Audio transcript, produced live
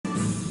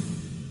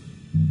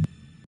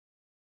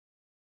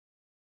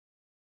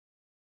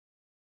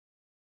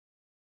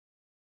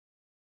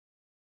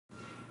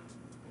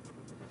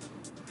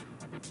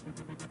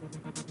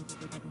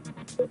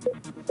Move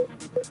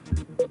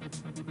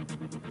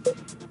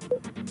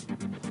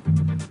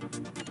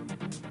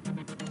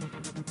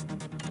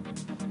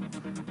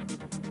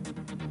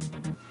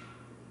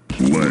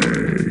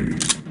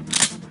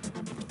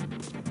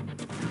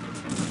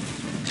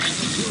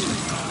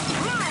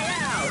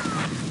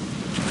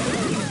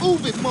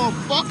it,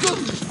 motherfucker!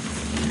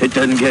 It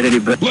doesn't get any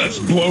better. Let's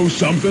blow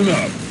something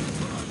up.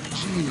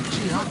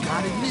 Gee, I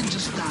got it ninja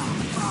style.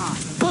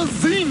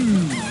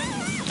 Bazing!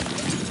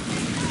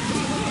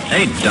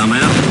 Hey,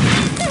 dumbass.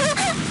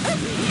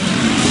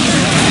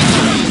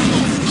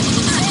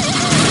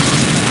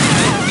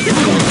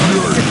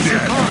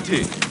 You're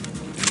dead.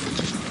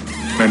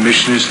 My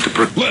mission is to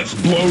Let's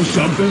blow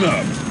something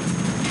up.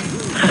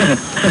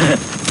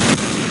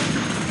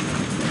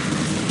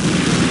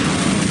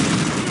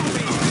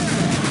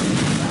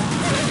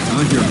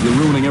 You're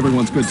ruining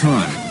everyone's good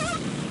time.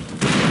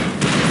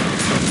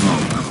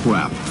 Oh,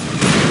 crap.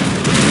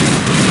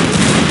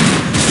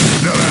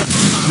 Now that's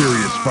some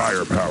serious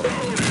firepower.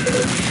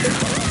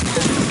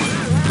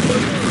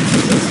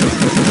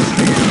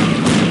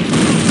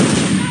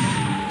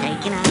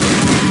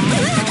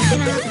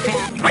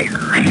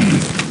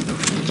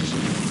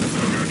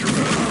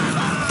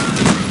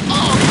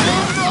 Oh,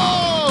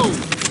 no!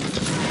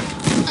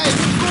 Hey,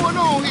 what's going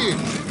on here?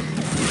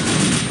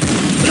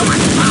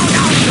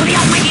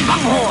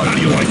 How do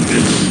you like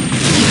this?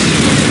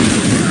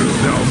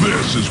 Now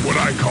this is what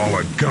I call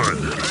a gun.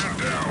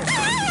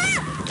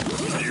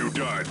 You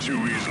died too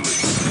easily.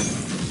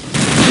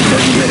 It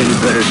doesn't get any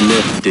better than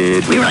this,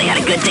 dude. We really had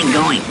a good thing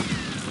going.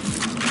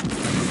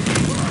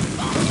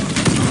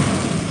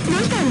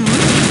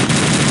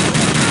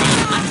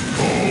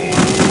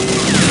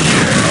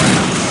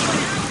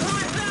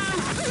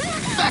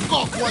 Back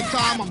off one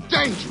time, I'm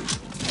dangerous.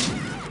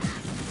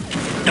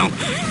 Don't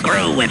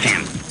screw with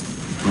him.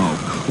 Oh,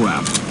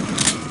 crap.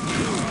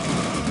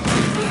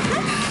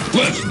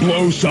 Let's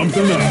blow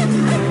something up.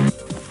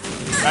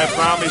 I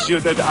promise you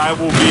that I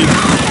will be...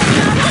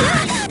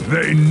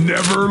 They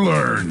never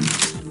learn.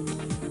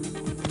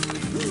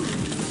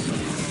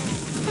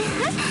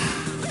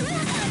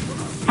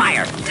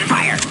 Fire!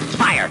 Fire!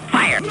 Fire!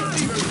 Fire!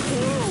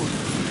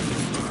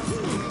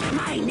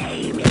 My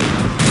name is...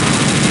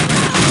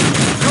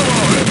 Come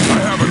on,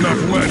 I have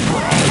enough lead for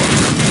all of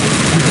us.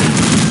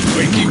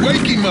 Wakey,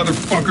 wakey,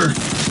 motherfucker.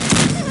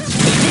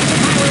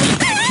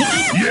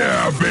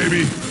 Yeah,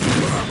 baby.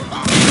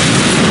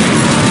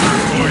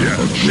 Oh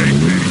yeah, shake,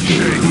 baby,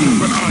 shake.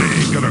 But I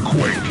ain't gonna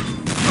quake.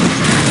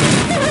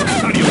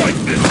 How do you like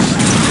this?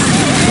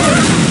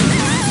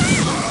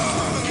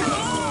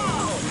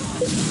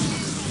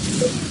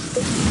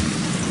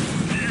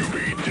 You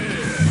be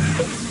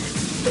dead.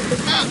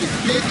 Have it,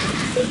 bitch.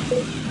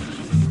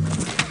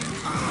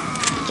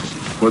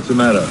 What's the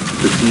matter?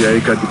 The CIA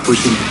got you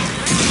pushing?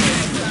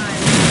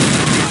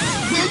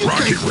 Man, you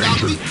Rocket can't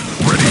stop Ranger, me.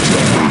 ready to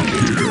rock.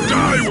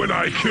 Die when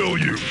I kill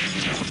you.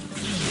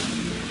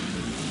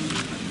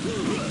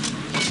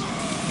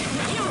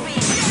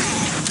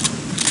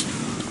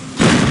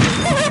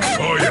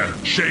 Oh yeah,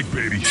 shake,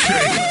 baby,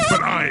 shake.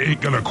 But I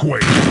ain't gonna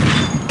quake.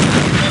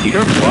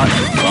 You're what?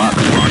 Fuck.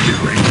 Rocket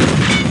Ranger,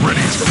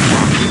 ready to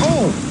rock.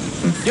 Oh,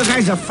 you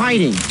guys are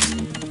fighting.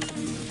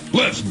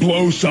 Let's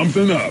blow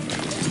something up.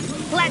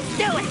 Let's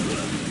do it!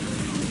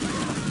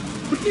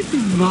 Wouldn't it be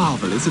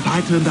marvelous if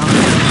I turned out...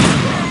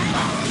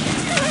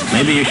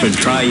 Maybe you should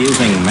try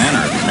using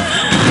manners.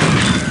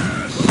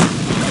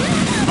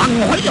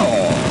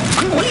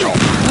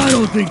 I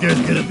don't think there's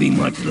gonna be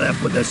much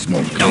left with the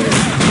smoke. Don't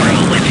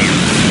screw with him.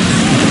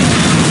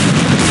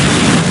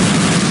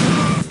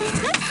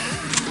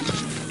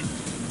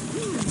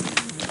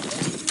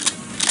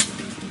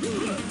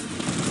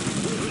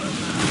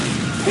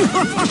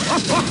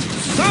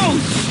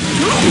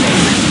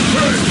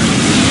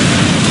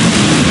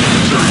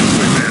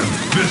 Seriously, man,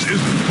 this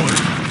isn't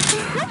funny.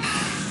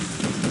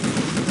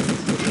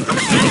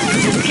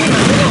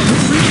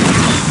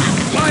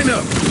 Line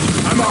up!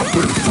 I'm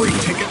offering free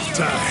tickets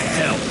to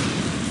hell.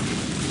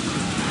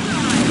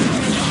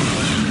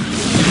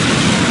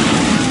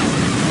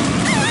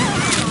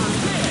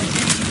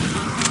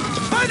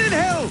 Fun in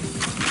hell!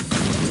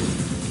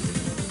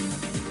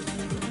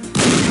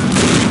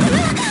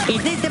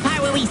 Is this the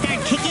part where we start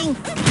kicking?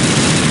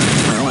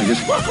 Well, I guess...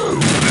 Woohoo!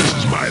 This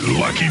is my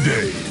lucky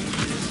day.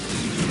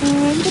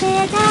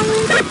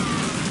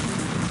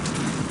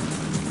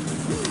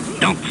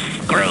 Don't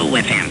screw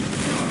with him.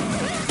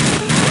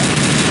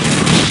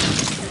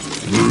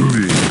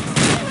 Ruby.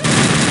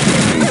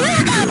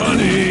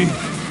 Honey,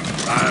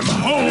 I'm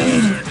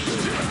home.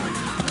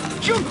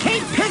 You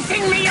keep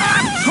pissing me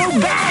off so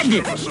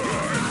bad!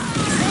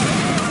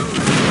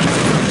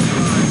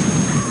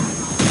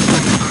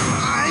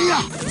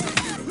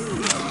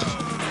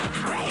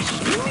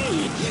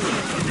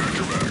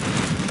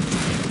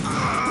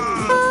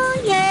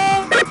 Oh,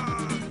 yeah!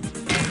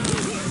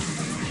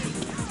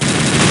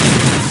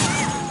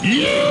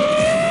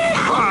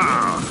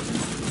 Yeah!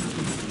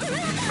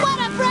 What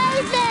a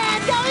brave man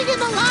going in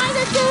the line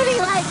of duty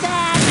like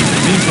that!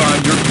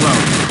 Meantime, you're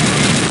grounded.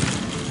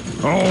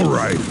 All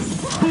right,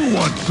 Who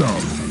wants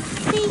some?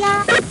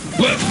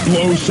 Let's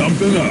blow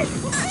something up.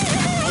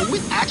 Are we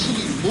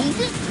actually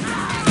moving?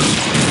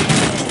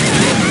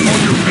 All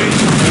your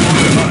mates are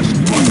us.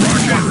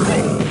 Rock and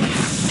roll.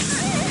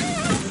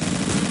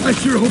 I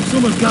sure hope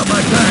someone's got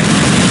my back.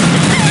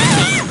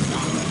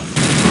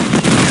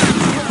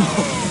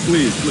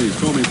 Please,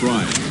 call me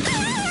Brian.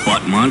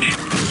 What, Munch?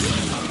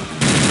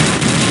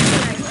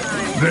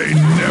 They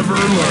never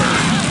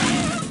learn.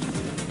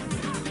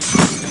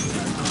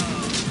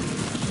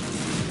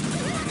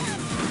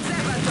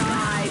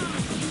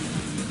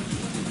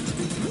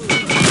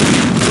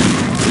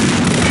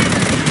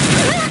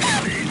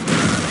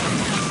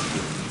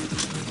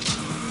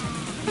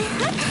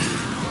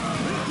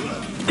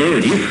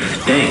 Dude, you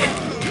stink.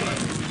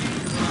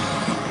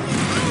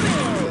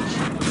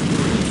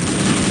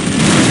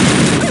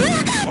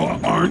 Oh,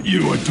 aren't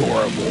you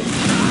adorable?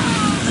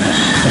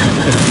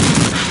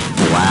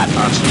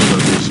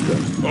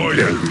 Oh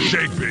yeah,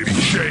 shake, baby,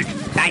 shake.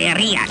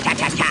 Diarrhea,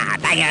 cha-cha-cha,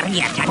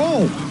 diarrhea, cha.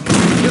 Oh,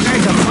 you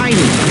guys are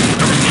fighting.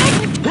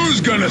 Who's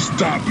gonna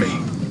stop me?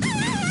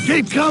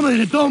 Keep coming,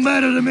 it don't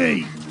matter to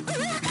me.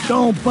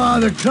 Don't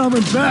bother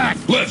coming back.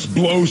 Let's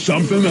blow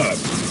something up.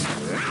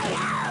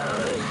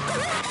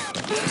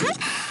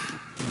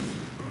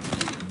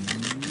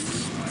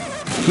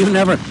 You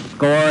never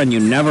score and you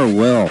never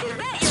will.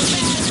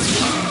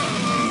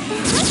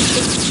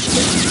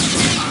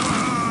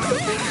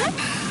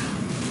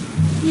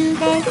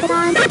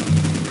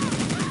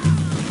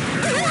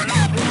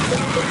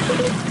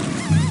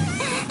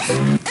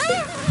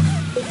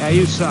 Yeah,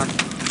 you suck.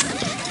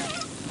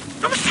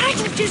 I'm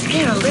starting to just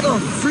get a little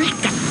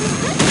freaked out.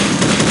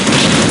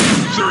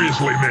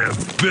 Seriously, man,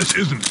 this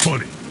isn't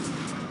funny.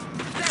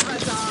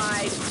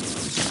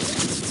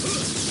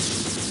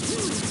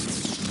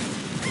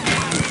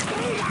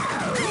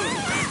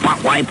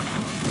 Butt wipe.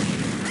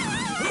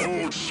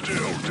 Hold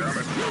still, damn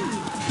it.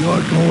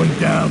 You're going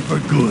down for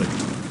good.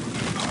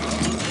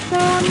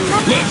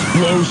 Let's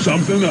blow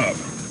something up.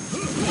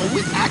 Are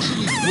we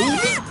actually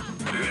moving?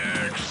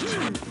 Next.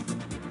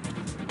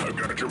 I've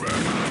got your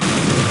back.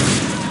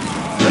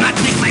 Do not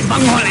make my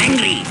bunghole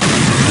angry.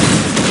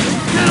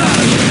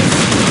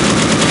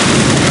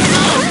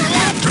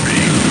 To be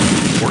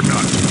or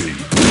not to be.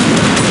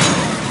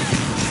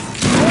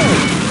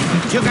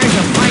 You guys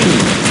are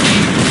fighting.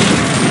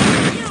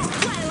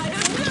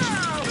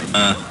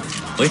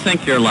 We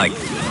think you're like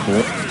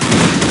cool.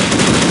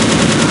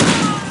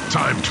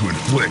 Time to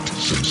inflict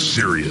some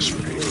serious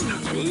pain.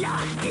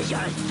 Lost is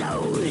your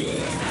soul.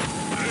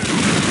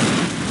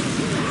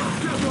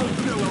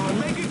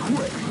 Make it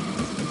quick.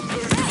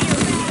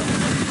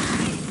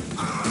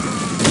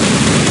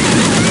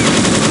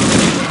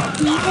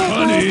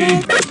 Honey,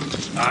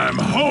 I'm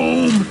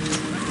home.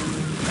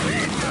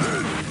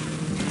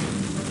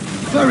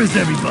 Where is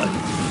everybody?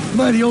 Am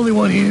I the only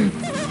one here?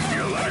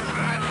 You like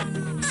that?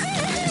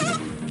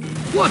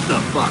 What the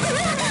fuck?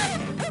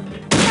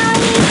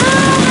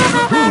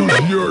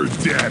 Who's your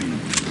daddy?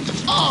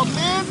 Oh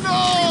man,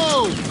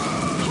 no!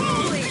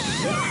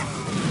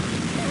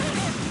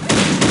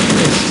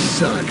 This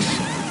sucks.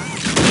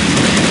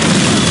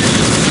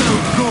 So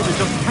good, it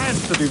just has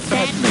to be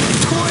That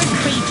poor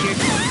creature.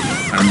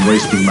 I'm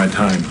wasting my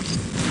time.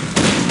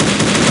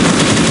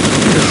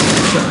 This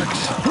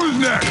sucks. Who's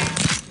next?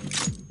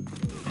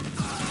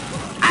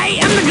 I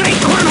am the great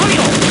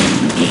Cornholio.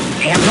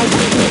 I have no...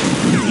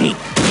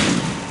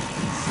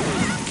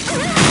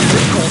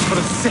 This calls for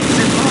a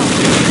sexy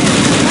party.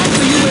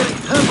 After you wear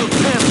purple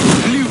pants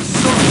with blue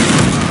socks.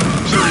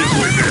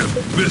 Seriously, man,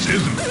 this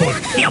isn't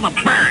funny. Feel the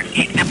burn.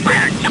 The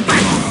burn. The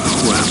burn.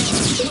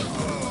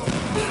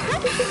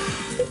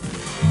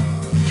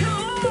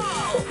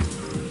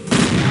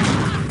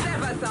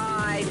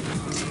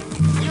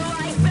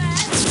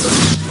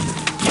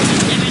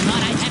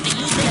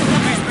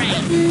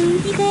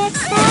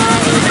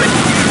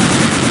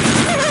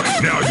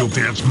 Now you'll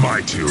dance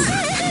my tune.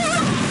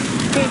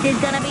 This is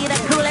gonna be the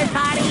coolest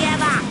party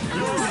ever.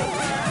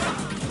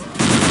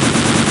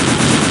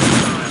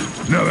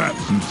 Now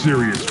that's some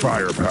serious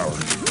firepower.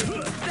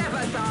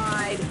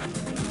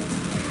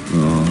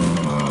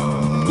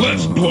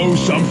 Let's blow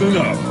something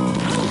up.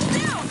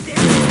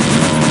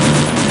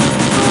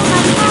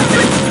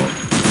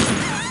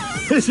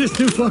 This is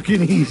too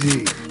fucking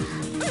easy.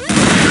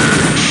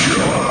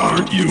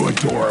 Aren't you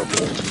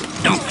adorable?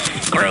 Don't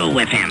screw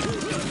with him.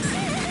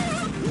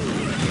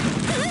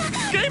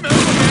 Game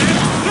over, man!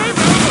 Game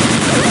over!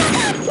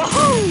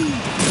 Woohoo!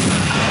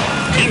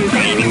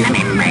 Membrane in the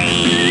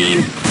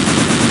membrane.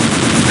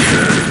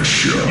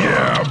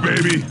 Yeah,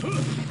 baby.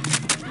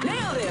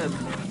 Nailed him.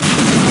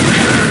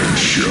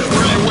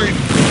 What are you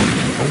waiting for?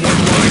 A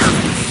one-liner?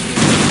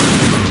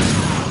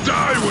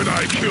 Die when I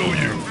kill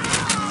you.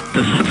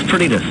 This looks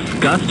pretty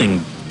disgusting.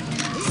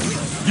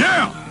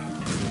 Yeah!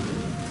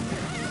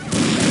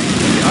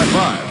 High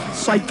five.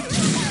 Psych.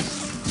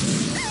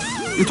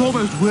 It's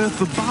almost worth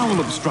the bowel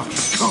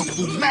obstruction. Kung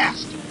Fu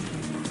Master!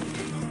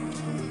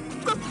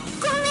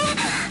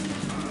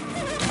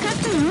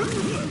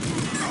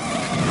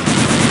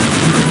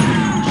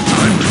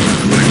 Time to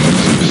inflict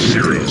some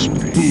serious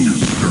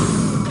booster.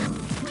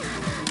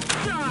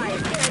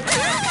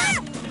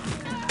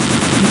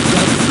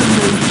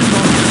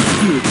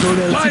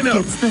 Line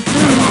up!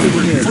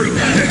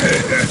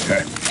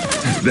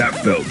 That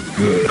felt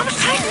good. I was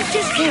trying to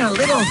just get a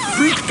little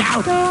freaked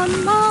out.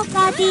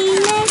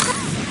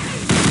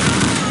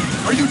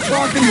 Are you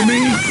talking to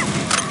me?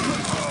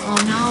 Oh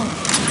no.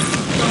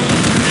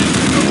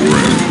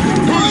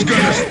 Who's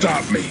gonna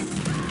stop me?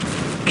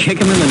 Kick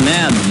him in the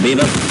nab,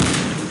 Bebop.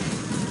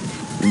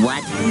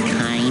 What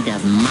kind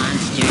of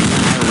monsters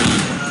are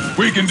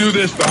we? We can do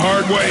this the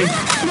hard way.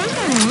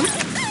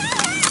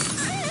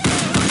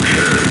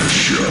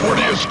 What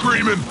are you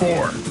screaming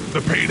for?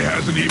 The pain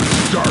hasn't even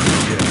started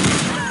yet.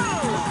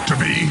 To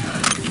be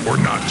or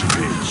not to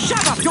be?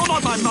 Shut up! You're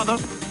not my mother!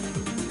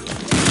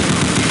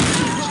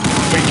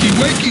 Wakey,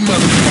 wakey,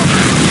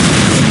 motherfucker!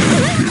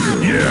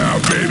 Yeah,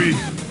 baby.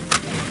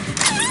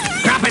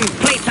 Dropping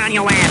plates on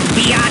your ass,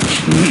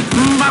 biatch!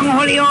 Bang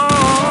Julio!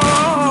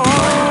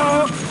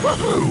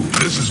 Ooh,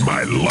 this is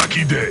my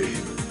lucky day.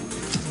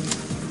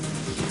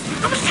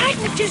 I was trying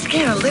to just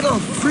get a little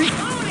freaked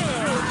out.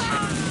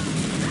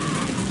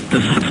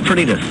 This is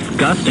pretty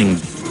disgusting.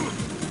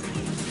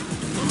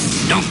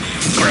 Don't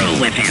screw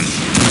with him.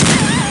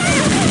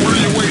 What are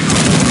you waiting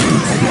for?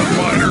 A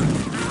one-liner?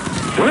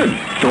 What a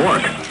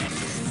dork.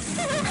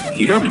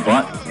 Your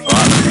butt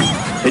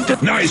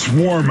up. Nice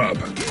warm-up.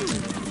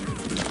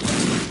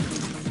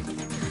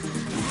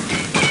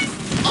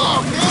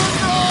 Oh, man,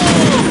 no!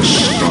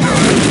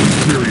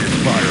 Serious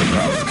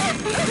firepower.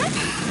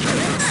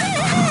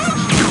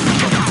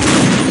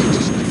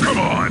 Come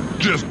on,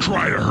 just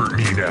try to hurt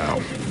me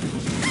now.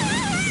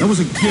 That was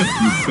a gift,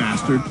 you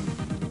bastard.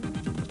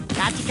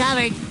 Got you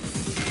covered.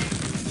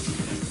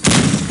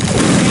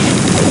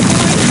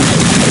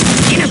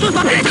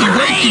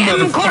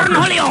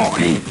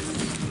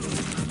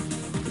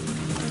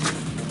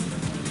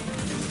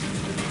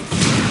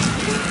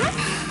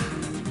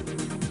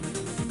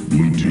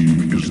 Blue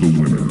team is the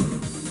winner.